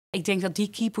Ik denk dat die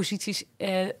key-posities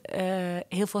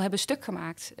heel veel hebben stuk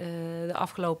gemaakt de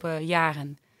afgelopen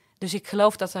jaren. Dus ik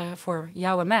geloof dat er voor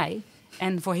jou en mij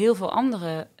en voor heel veel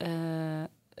andere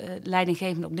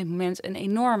leidinggevenden op dit moment een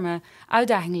enorme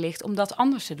uitdaging ligt om dat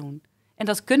anders te doen. En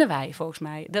dat kunnen wij volgens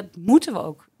mij. Dat moeten we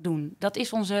ook doen. Dat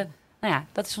is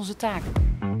onze taak.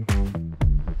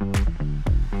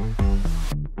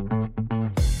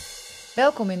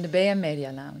 Welkom in de BM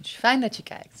Media Lounge. Fijn dat je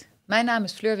kijkt. Mijn naam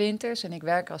is Fleur Winters en ik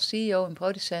werk als CEO en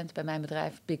producent bij mijn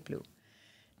bedrijf Big Blue.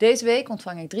 Deze week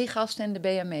ontvang ik 3 gasten in de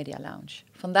BM Media Lounge.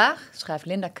 Vandaag schuift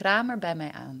Linda Kramer bij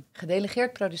mij aan,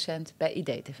 gedelegeerd producent bij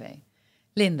IDTV.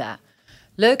 Linda,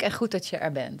 leuk en goed dat je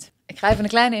er bent. Ik ga even een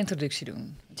kleine introductie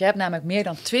doen. Je hebt namelijk meer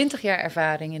dan 20 jaar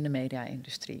ervaring in de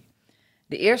media-industrie.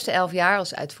 De eerste 11 jaar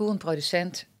als uitvoerend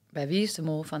producent bij Wie is de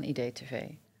Mol van IDTV.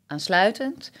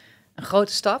 Aansluitend een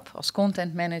grote stap als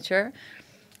content manager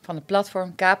van het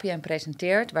platform KPN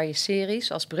Presenteert, waar je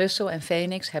series als Brussel en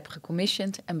Phoenix hebt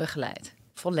gecommissioned en begeleid.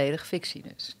 Volledig fictie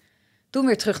dus. Toen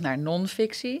weer terug naar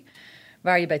non-fictie,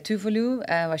 waar je bij Tuvalu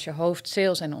was je hoofd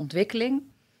sales en ontwikkeling.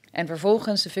 En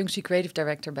vervolgens de functie creative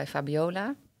director bij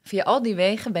Fabiola. Via al die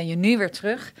wegen ben je nu weer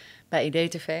terug bij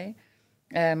IDTV,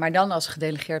 maar dan als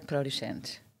gedelegeerd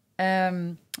producent.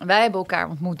 Wij hebben elkaar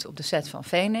ontmoet op de set van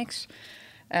Phoenix.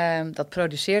 Dat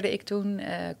produceerde ik toen,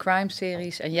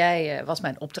 crime-series, en jij was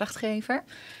mijn opdrachtgever.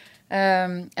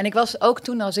 En ik was ook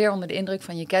toen al zeer onder de indruk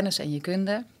van je kennis en je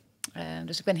kunde.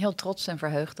 Dus ik ben heel trots en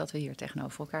verheugd dat we hier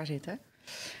tegenover elkaar zitten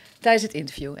tijdens het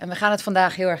interview. En we gaan het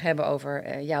vandaag heel erg hebben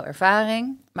over jouw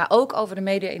ervaring, maar ook over de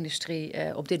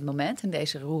media-industrie op dit moment, in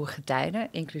deze roerige tijden,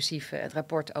 inclusief het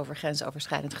rapport over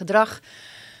grensoverschrijdend gedrag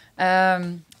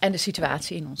en de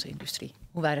situatie in onze industrie,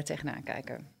 hoe wij er tegenaan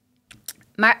kijken.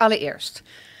 Maar allereerst,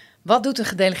 wat doet een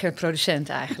gedelegeerd producent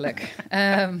eigenlijk?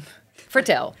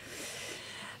 Vertel.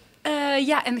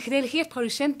 Een gedelegeerd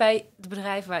producent bij het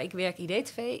bedrijf waar ik werk,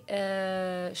 IDTV,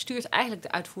 stuurt eigenlijk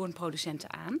de uitvoerend producenten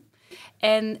aan.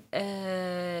 En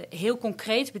heel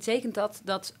concreet betekent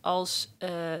dat als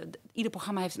ieder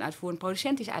programma heeft een uitvoerend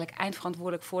producent, die is eigenlijk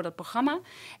eindverantwoordelijk voor dat programma.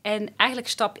 En eigenlijk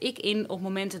stap ik in op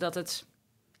momenten dat het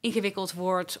ingewikkeld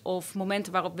wordt, of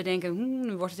momenten waarop we denken,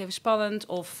 nu wordt het even spannend,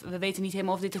 of we weten niet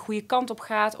helemaal of dit de goede kant op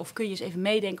gaat, of kun je eens even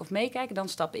meedenken of meekijken, dan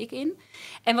stap ik in.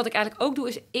 En wat ik eigenlijk ook doe,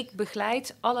 is ik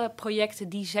begeleid alle projecten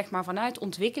die zeg maar vanuit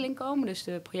ontwikkeling komen, dus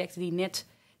de projecten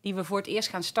die we voor het eerst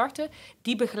gaan starten,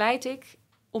 die begeleid ik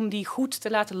om die goed te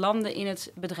laten landen in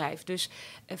het bedrijf. Dus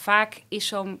vaak is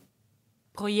zo'n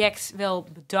project wel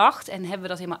bedacht en hebben we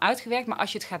dat helemaal uitgewerkt, maar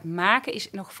als je het gaat maken, is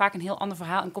het nog vaak een heel ander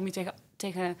verhaal en kom je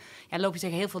loop je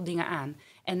tegen heel veel dingen aan.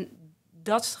 En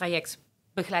dat traject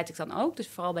begeleid ik dan ook, dus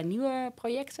vooral bij nieuwe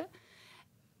projecten.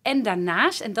 En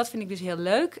daarnaast, en dat vind ik dus heel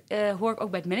leuk, hoor ik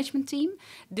ook bij het managementteam.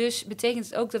 Dus betekent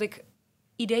het ook dat ik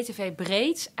IDTV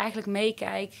breed eigenlijk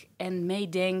meekijk en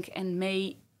meedenk en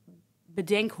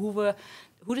bedenk hoe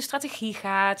de strategie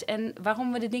gaat en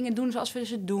waarom we de dingen doen zoals we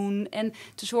ze doen. En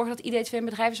te zorgen dat IDTV een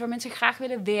bedrijf is waar mensen graag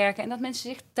willen werken en dat mensen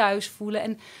zich thuis voelen.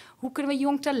 En hoe kunnen we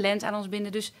jong talent aan ons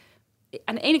binden? Dus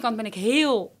aan de ene kant ben ik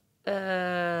heel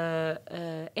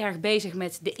erg bezig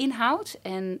met de inhoud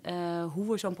en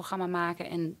hoe we zo'n programma maken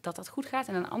en dat goed gaat.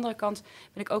 En aan de andere kant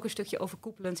ben ik ook een stukje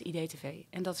overkoepelend IDTV.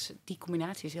 En die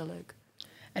combinatie is heel leuk.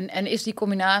 En is die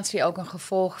combinatie ook een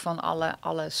gevolg van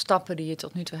alle stappen die je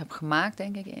tot nu toe hebt gemaakt,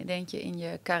 denk je, in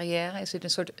je carrière? Is dit een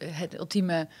soort de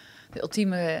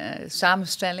ultieme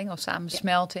samenstelling of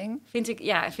samensmelting?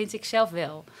 Ja. Vind ik zelf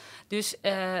wel. Dus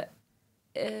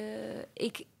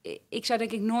ik zou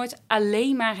denk ik nooit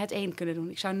alleen maar het een kunnen doen.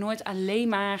 Ik zou nooit alleen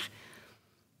maar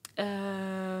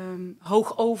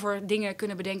hoog over dingen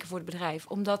kunnen bedenken voor het bedrijf.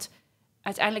 Omdat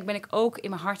uiteindelijk ben ik ook in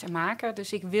mijn hart een maker.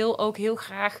 Dus ik wil ook heel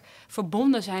graag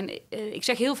verbonden zijn. Ik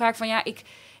zeg heel vaak van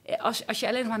als je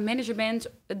alleen nog maar manager bent,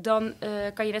 dan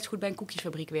kan je net zo goed bij een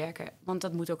koekjesfabriek werken. Want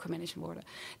dat moet ook gemanaged worden.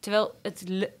 Terwijl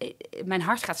mijn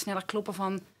hart gaat sneller kloppen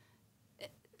van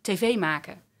tv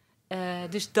maken.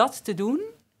 Dus dat te doen,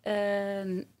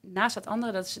 naast dat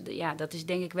andere, dat is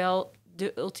denk ik wel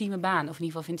de ultieme baan. Of in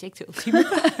ieder geval vind ik de ultieme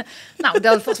baan. Nou,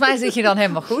 volgens mij zit je dan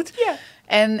helemaal goed. Ja.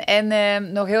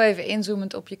 En nog heel even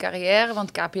inzoomend op je carrière,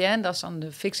 want KPN, dat is dan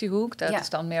de fictiehoek. Dat is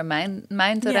dan meer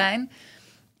mijn terrein.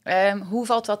 Ja. Hoe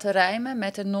valt dat te rijmen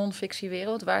met de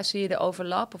non-fictiewereld? Waar zie je de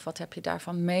overlap? Of wat heb je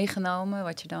daarvan meegenomen?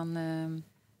 Wat je dan...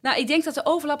 Nou, ik denk dat de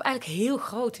overlap eigenlijk heel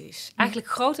groot is. Eigenlijk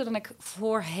groter dan ik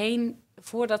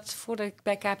voordat ik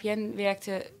bij KPN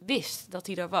werkte, wist dat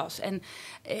hij er was. En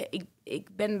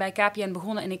ik ben bij KPN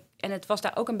begonnen en het was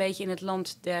daar ook een beetje in het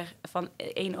land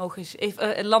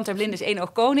land der blinden is één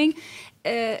oog koning.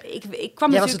 Ik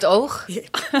kwam Jij was het oog?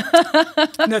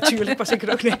 Natuurlijk was ik het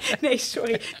ook. Nee,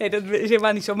 sorry. Nee, dat is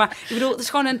helemaal niet zo. Maar ik bedoel, het is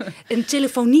gewoon een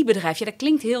telefoniebedrijf. Ja, dat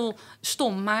klinkt heel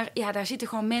stom, maar ja, daar zitten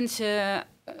gewoon mensen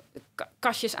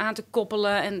kastjes aan te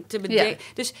koppelen en te bedenken.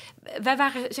 Ja. Dus wij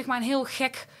waren zeg maar een heel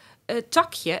gek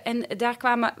takje. En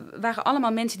daar waren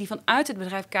allemaal mensen die vanuit het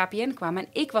bedrijf KPN kwamen.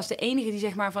 En ik was de enige die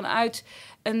zeg maar vanuit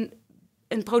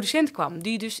een producent kwam.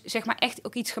 Die dus zeg maar echt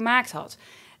ook iets gemaakt had.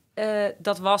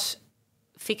 Dat was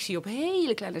fictie op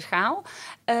hele kleine schaal.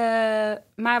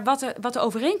 Maar wat de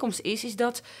overeenkomst is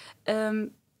dat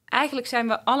eigenlijk zijn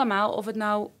we allemaal, of het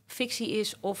nou fictie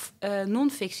is of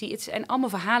non-fictie, het zijn allemaal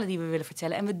verhalen die we willen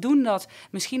vertellen. En we doen dat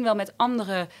misschien wel met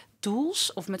andere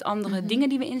tools of met andere dingen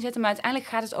die we inzetten. Maar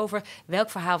uiteindelijk gaat het over welk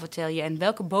verhaal vertel je en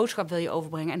welke boodschap wil je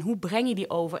overbrengen en hoe breng je die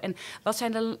over en wat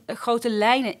zijn de grote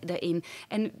lijnen daarin.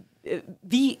 En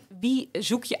wie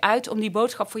zoek je uit om die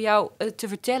boodschap voor jou te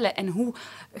vertellen en hoe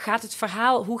gaat het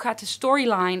verhaal, hoe gaat de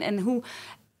storyline en hoe,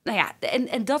 nou ja,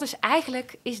 en dat is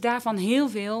eigenlijk, is daarvan heel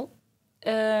veel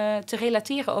te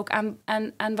relateren ook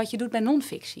aan wat je doet bij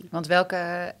non-fictie. Want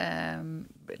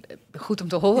goed om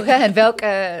te horen, en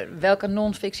welke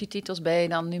non-fictietitels ben je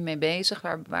dan nu mee bezig,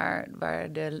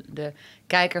 waar de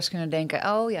kijkers kunnen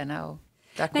denken, oh ja, nou,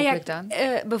 daar koppel ik aan.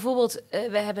 Bijvoorbeeld,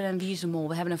 we hebben een Wie is de Mol,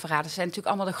 we hebben een Verrader. Dat zijn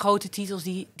natuurlijk allemaal de grote titels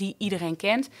die iedereen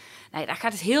kent. Nou ja, daar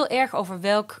gaat het heel erg over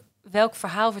welk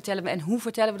verhaal vertellen we en hoe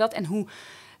vertellen we dat en hoe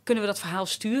kunnen we dat verhaal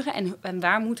sturen en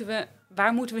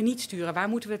waar moeten we niet sturen, waar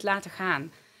moeten we het laten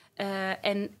gaan.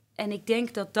 En ik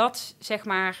denk dat zeg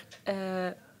maar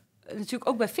natuurlijk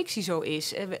ook bij fictie zo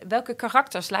is. Welke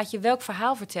karakters laat je welk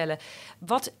verhaal vertellen?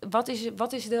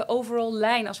 Wat is de overall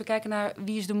lijn? Als we kijken naar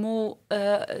Wie is de Mol,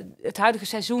 het huidige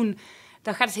seizoen,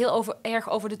 dan gaat het heel erg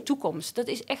over de toekomst. Dat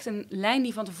is echt een lijn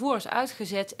die van tevoren is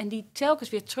uitgezet en die telkens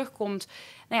weer terugkomt.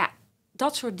 Nou ja,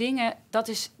 dat soort dingen,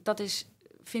 dat is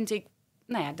vind ik,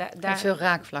 nou ja, daar heeft veel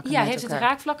raakvlakken. Ja, heeft het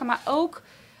raakvlakken, maar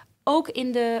ook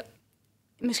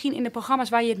misschien in de programma's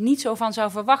waar je het niet zo van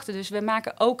zou verwachten. Dus we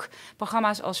maken ook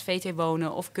programma's als VT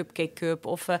Wonen of Cupcake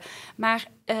Cup. Maar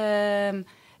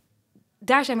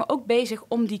daar zijn we ook bezig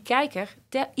om die kijker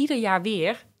ieder jaar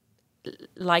weer,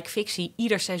 like fictie,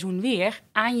 ieder seizoen weer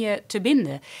aan je te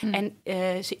binden. En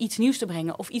ze iets nieuws te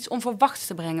brengen of iets onverwachts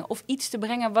te brengen of iets te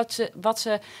brengen wat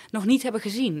ze nog niet hebben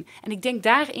gezien. En ik denk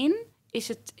daarin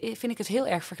vind ik het heel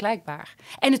erg vergelijkbaar.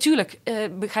 En natuurlijk,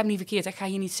 begrijp me niet verkeerd, ik ga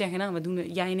hier niet zeggen, nou,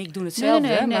 jij en ik doen hetzelfde.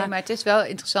 Nee, maar het is wel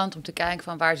interessant om te kijken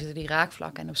van waar zitten die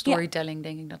raakvlakken. En op storytelling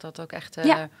denk ik dat dat ook echt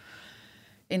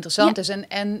interessant is.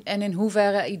 En in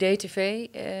hoeverre IDTV,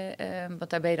 want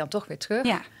daar ben je dan toch weer terug.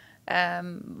 Ja.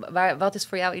 Wat is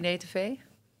voor jou IDTV?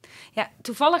 Ja,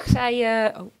 toevallig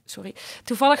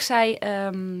zei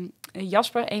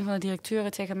Jasper, een van de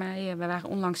directeuren, tegen mij, we waren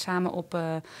onlangs samen op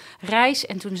reis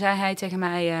en toen zei hij tegen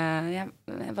mij,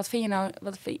 wat vind je nou?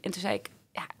 En toen zei ik,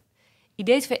 ja,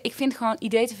 IDTV, ik vind gewoon,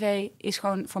 IDTV is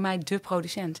gewoon voor mij de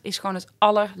producent, is gewoon het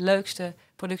allerleukste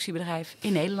productiebedrijf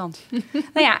in Nederland.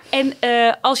 Nou ja, en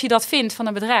als je dat vindt van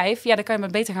een bedrijf, ja, dan kan je maar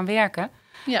beter gaan werken.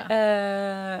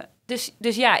 Ja.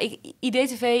 Dus ja,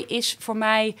 IDTV is voor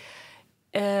mij,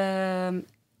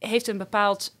 heeft een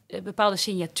bepaalde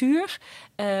signatuur.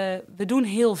 We doen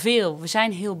heel veel, we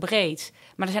zijn heel breed.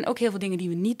 Maar er zijn ook heel veel dingen die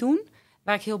we niet doen,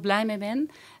 waar ik heel blij mee ben.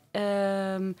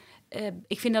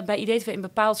 Ik vind dat bij IDTV een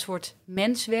bepaald soort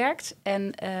mens werkt.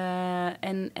 En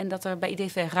dat er bij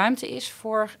IDTV ruimte is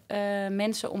voor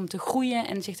mensen om te groeien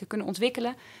en zich te kunnen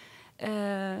ontwikkelen.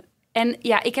 En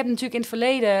ja, ik heb natuurlijk in het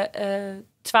verleden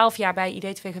 12 jaar bij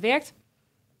IDTV gewerkt.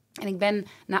 En ik ben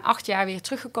na 8 jaar weer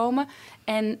teruggekomen.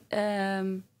 En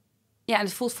en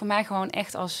het voelt voor mij gewoon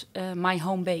echt als my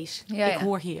home base. Ja, ik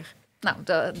hoor hier. Nou,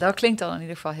 dat klinkt dan in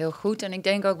ieder geval heel goed. En ik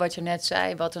denk ook wat je net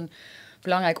zei, wat een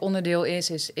belangrijk onderdeel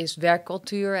is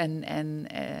werkcultuur. En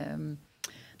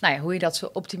hoe je dat zo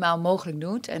optimaal mogelijk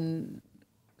doet. En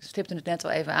ik stipte het net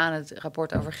al even aan, het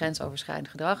rapport over grensoverschrijdend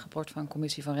gedrag. Rapport van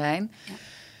Commissie van Rijn.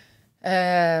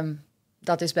 Ja.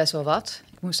 Dat is best wel wat.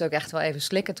 Ik moest ook echt wel even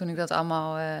slikken toen ik dat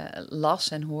allemaal las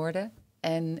en hoorde.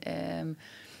 En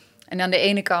aan de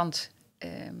ene kant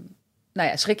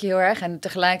schrik je heel erg. En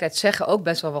tegelijkertijd zeggen ook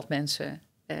best wel wat mensen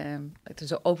het er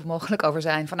zo open mogelijk over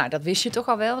zijn. Van dat wist je toch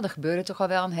al wel. Er gebeurde toch al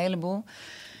wel een heleboel.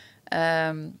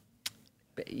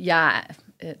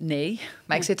 Nee.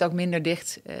 Maar ik zit ook minder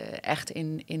dicht echt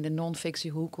in de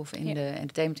non-fictiehoek of in de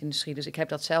entertainmentindustrie. Dus ik heb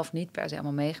dat zelf niet per se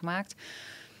allemaal meegemaakt.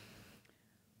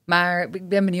 Maar ik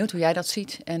ben benieuwd hoe jij dat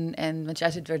ziet. Want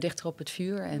jij zit weer dichter op het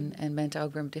vuur en bent er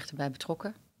ook weer dichterbij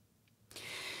betrokken.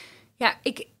 Ja,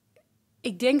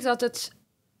 ik denk dat het...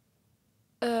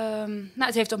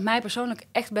 het heeft op mij persoonlijk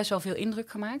echt best wel veel indruk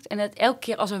gemaakt. En dat elke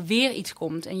keer als er weer iets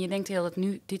komt en je denkt heel dat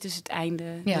nu, dit is het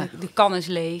einde. Ja. De kan is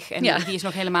leeg en die is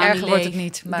nog helemaal niet leeg. Erger wordt het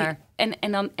niet, maar...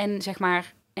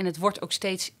 En het wordt ook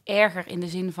steeds erger in de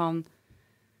zin van...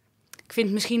 Ik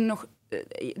vind misschien nog...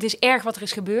 het is erg wat er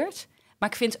is gebeurd, maar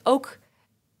ik vind ook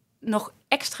nog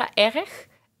extra erg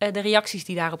de reacties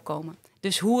die daarop komen.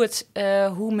 Dus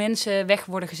hoe mensen weg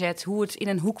worden gezet, hoe het in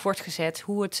een hoek wordt gezet,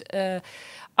 hoe het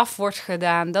af wordt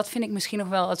gedaan, dat vind ik misschien nog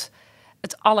wel het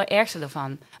allerergste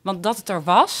ervan. Want dat het er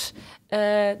was,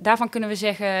 daarvan kunnen we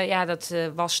zeggen, ja, dat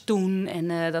was toen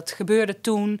en dat gebeurde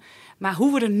toen. Maar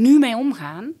hoe we er nu mee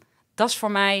omgaan, dat is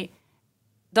voor mij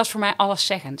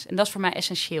alleszeggend. En dat is voor mij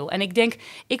essentieel. En ik denk,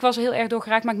 ik was er heel erg door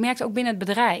geraakt, maar ik merkte ook binnen het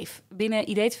bedrijf, binnen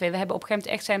IDTV, we hebben op een gegeven moment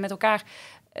echt zijn met elkaar,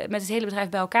 met het hele bedrijf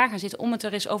bij elkaar gaan zitten om het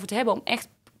er eens over te hebben, om echt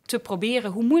te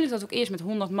proberen, hoe moeilijk dat ook is met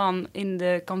 100 man in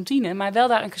de kantine, maar wel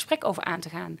daar een gesprek over aan te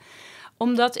gaan.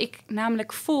 Omdat ik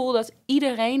namelijk voel dat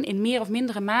iedereen in meer of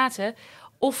mindere mate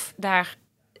of daar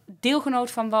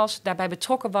deelgenoot van was, daarbij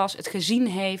betrokken was, het gezien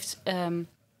heeft.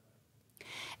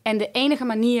 En de enige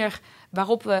manier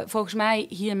waarop we volgens mij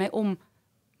hiermee om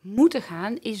moeten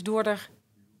gaan, is door er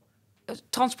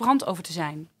transparant over te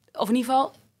zijn. Of in ieder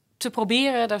geval te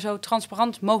proberen daar zo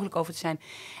transparant mogelijk over te zijn.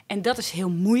 En dat is heel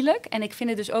moeilijk. En ik vind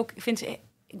het dus ook...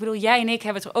 Ik bedoel, jij en ik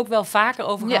hebben het er ook wel vaker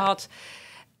over gehad.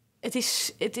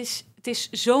 Het is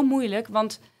zo moeilijk,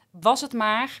 want was het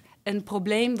maar een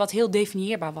probleem wat heel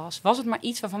definieerbaar was? Was het maar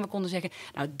iets waarvan we konden zeggen,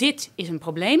 nou, dit is een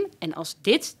probleem en als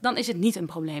dit, dan is het niet een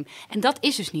probleem. En dat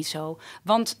is dus niet zo.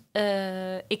 Want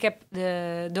ik heb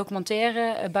de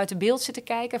documentaire Buiten Beeld zitten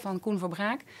kijken van Koen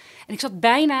Verbraak. En ik zat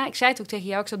bijna, ik zei het ook tegen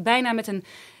jou, ik zat bijna met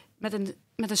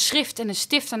een schrift en een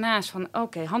stift ernaast van,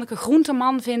 oké, Hanneke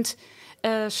Groenteman vindt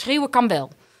schreeuwen kan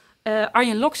wel.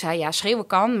 Arjen Lok zei, ja, schreeuwen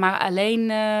kan, maar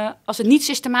alleen als het niet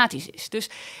systematisch is. Dus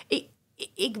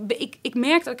ik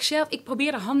merk dat ik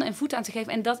probeer er handen en voeten aan te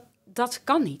geven en dat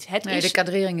kan niet. De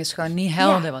kadrering is gewoon niet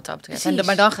helder wat dat betreft.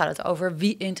 Maar dan gaat het over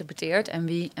wie interpreteert en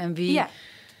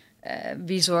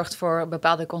wie zorgt voor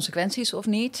bepaalde consequenties of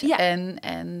niet. Ja.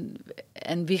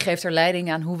 En wie geeft er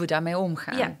leiding aan hoe we daarmee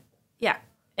omgaan. Ja.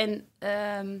 En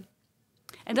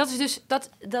dat is dus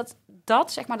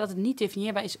dat zeg maar dat het niet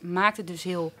definieerbaar is, maakt het dus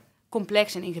heel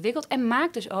complex en ingewikkeld. En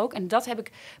maakt dus ook, en dat heb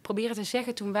ik proberen te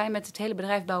zeggen toen wij met het hele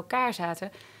bedrijf bij elkaar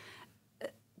zaten,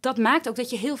 dat maakt ook dat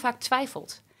je heel vaak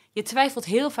twijfelt. Je twijfelt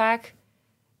heel vaak,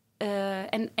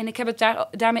 en ik heb het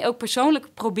daarmee ook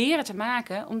persoonlijk proberen te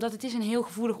maken, omdat het is een heel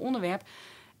gevoelig onderwerp.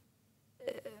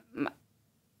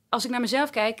 Als ik naar mezelf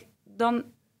kijk, dan,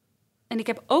 en ik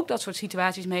heb ook dat soort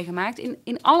situaties meegemaakt,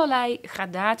 in allerlei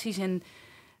gradaties.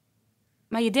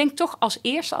 Maar je denkt toch als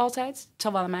eerste altijd, het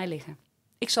zal wel aan mij liggen.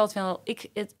 Ik zal het wel... Ik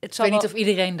weet niet of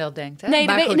iedereen dat denkt, hè?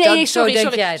 Nee, sorry.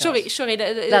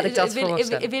 Laat ik dat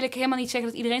voorstellen. Wil ik helemaal niet zeggen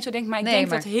dat iedereen zo denkt, maar ik denk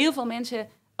dat heel veel mensen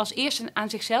als eerste aan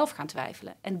zichzelf gaan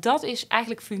twijfelen. En dat is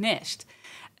eigenlijk funest.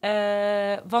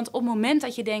 Want op het moment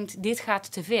dat je denkt, dit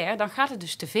gaat te ver, dan gaat het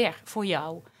dus te ver voor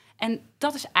jou. En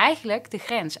dat is eigenlijk de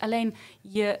grens. Alleen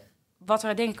wat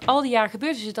er denk ik al die jaren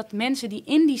gebeurd is dat mensen die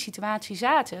in die situatie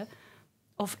zaten,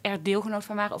 of er deelgenoot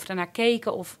van waren, of daarnaar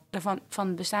keken, of ervan van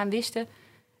het bestaan wisten,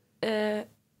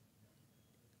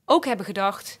 ook hebben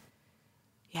gedacht,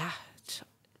 ja,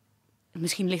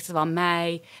 misschien ligt het wel aan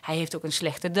mij, hij heeft ook een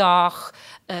slechte dag.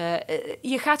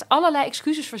 Je gaat allerlei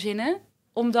excuses verzinnen,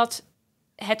 omdat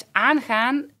het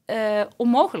aangaan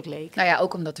onmogelijk leek. Nou ja,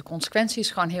 ook omdat de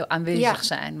consequenties gewoon heel aanwezig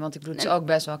zijn. Want ik bedoel, het is ook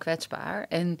best wel kwetsbaar.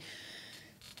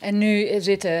 En nu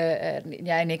zitten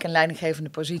jij en ik in leidinggevende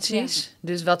posities. Ja.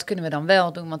 Dus wat kunnen we dan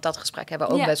wel doen? Want dat gesprek hebben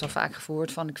we ook best wel vaak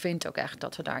gevoerd. Van ik vind ook echt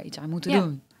dat we daar iets aan moeten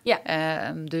doen.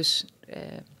 Ja. Dus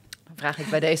dan vraag ik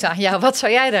bij deze aan jou, wat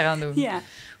zou jij daaraan doen? Ja.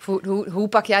 Hoe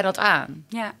pak jij dat aan?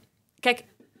 Ja, kijk,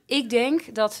 ik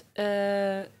denk dat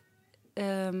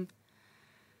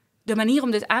de manier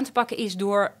om dit aan te pakken is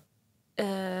door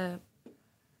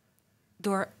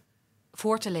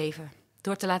voor te leven.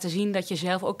 Door te laten zien dat je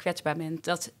zelf ook kwetsbaar bent.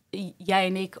 Dat jij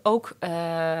en ik ook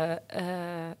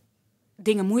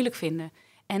dingen moeilijk vinden.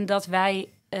 En dat wij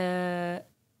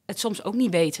het soms ook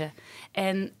niet weten.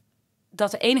 En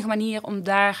dat de enige manier om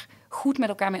daar goed met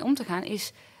elkaar mee om te gaan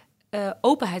is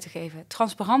openheid te geven.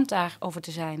 Transparant daarover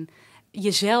te zijn.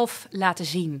 Jezelf laten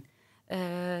zien.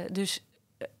 Dus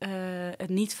het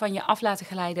niet van je af laten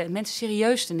glijden. Mensen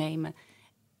serieus te nemen.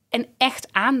 En echt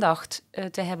aandacht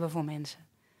te hebben voor mensen.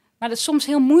 Maar dat is soms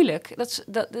heel moeilijk.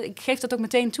 Ik geef dat ook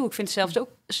meteen toe. Ik vind het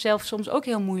zelf soms ook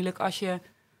heel moeilijk als je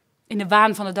in de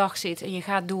waan van de dag zit en je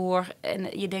gaat door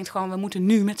en je denkt gewoon, we moeten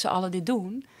nu met z'n allen dit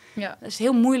doen. Ja. Het is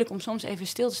heel moeilijk om soms even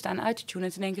stil te staan, uit te tunen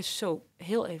en te denken, zo,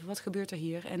 heel even, wat gebeurt er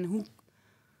hier en hoe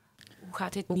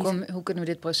gaat dit hoe kunnen we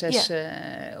dit proces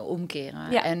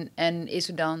omkeren? Ja. En is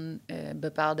er dan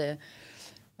bepaalde...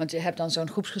 Want je hebt dan zo'n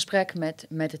groepsgesprek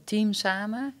met het team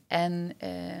samen. En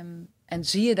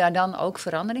zie je daar dan ook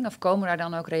verandering? Of komen daar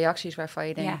dan ook reacties waarvan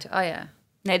je denkt...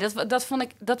 Nee,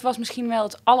 dat was misschien wel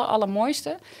het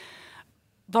allermooiste.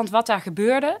 Want wat daar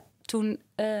gebeurde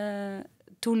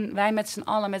toen wij met z'n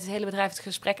allen, met het hele bedrijf, het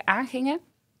gesprek aangingen...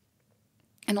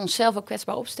 en onszelf ook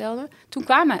kwetsbaar opstelden... toen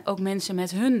kwamen ook mensen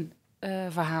met hun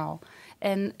verhaal...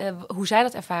 En hoe zij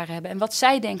dat ervaren hebben. En wat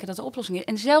zij denken dat de oplossing is.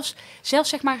 En zelfs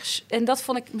zeg maar... En dat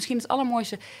vond ik misschien het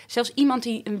allermooiste. Zelfs iemand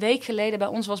die een week geleden bij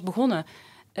ons was begonnen...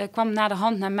 kwam na de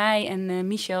hand naar mij en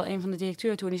Michel, een van de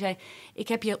directeuren, toe. En die zei, ik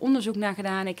heb hier onderzoek naar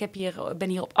gedaan. Ik ben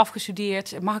hierop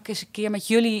afgestudeerd. Mag ik eens een keer met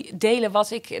jullie delen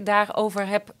wat ik daarover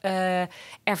heb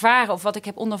ervaren... of wat ik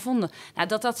heb ondervonden? Nou,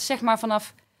 dat zeg maar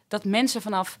dat mensen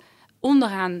vanaf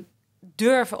onderaan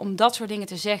durven om dat soort dingen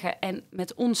te zeggen... en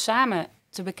met ons samen...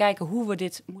 te bekijken hoe we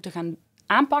dit moeten gaan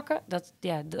aanpakken,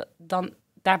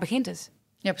 daar begint het.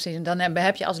 Ja, precies. En dan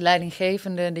heb je als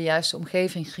leidinggevende de juiste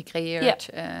omgeving gecreëerd.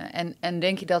 Ja. En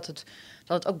denk je dat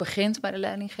het ook begint bij de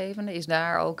leidinggevende? Is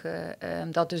daar ook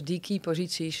dat dus die key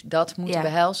posities dat moeten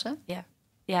behelzen?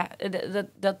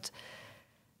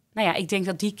 Ik denk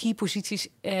dat die key posities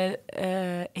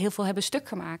heel veel hebben stuk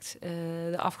gemaakt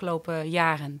de afgelopen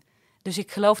jaren. Dus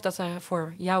ik geloof dat er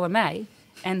voor jou en mij...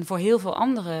 en voor heel veel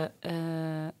andere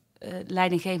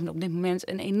leidinggevenden op dit moment...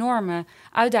 een enorme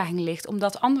uitdaging ligt om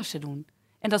dat anders te doen.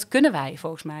 En dat kunnen wij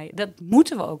volgens mij. Dat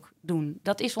moeten we ook doen.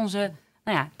 Dat is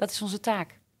onze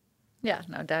taak. Ja,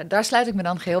 nou daar sluit ik me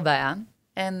dan geheel bij aan.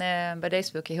 En bij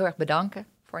deze wil ik je heel erg bedanken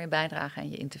voor je bijdrage en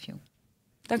je interview.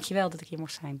 Dankjewel dat ik hier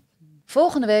mocht zijn.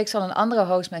 Volgende week zal een andere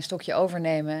host mijn stokje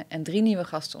overnemen en 3 nieuwe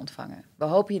gasten ontvangen. We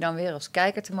hopen je dan weer als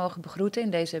kijker te mogen begroeten in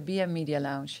deze BM Media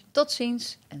Lounge. Tot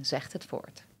ziens en zegt het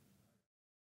voort.